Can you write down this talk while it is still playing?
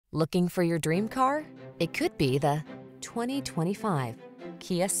Looking for your dream car? It could be the 2025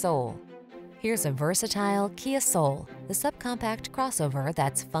 Kia Soul. Here's a versatile Kia Soul, the subcompact crossover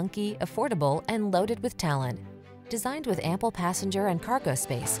that's funky, affordable, and loaded with talent. Designed with ample passenger and cargo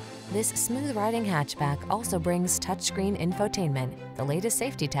space, this smooth-riding hatchback also brings touchscreen infotainment, the latest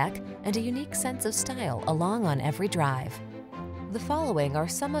safety tech, and a unique sense of style along on every drive. The following are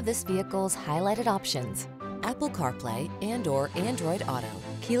some of this vehicle's highlighted options: Apple CarPlay and/or Android Auto,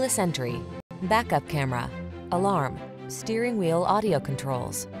 keyless entry, backup camera, alarm, steering wheel audio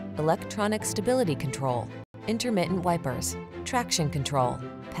controls, electronic stability control, intermittent wipers, traction control,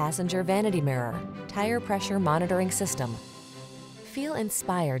 passenger vanity mirror, tire pressure monitoring system. Feel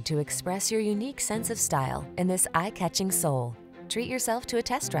inspired to express your unique sense of style in this eye-catching Soul. Treat yourself to a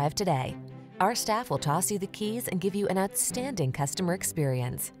test drive today. Our staff will toss you the keys and give you an outstanding customer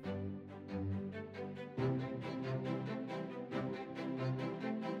experience.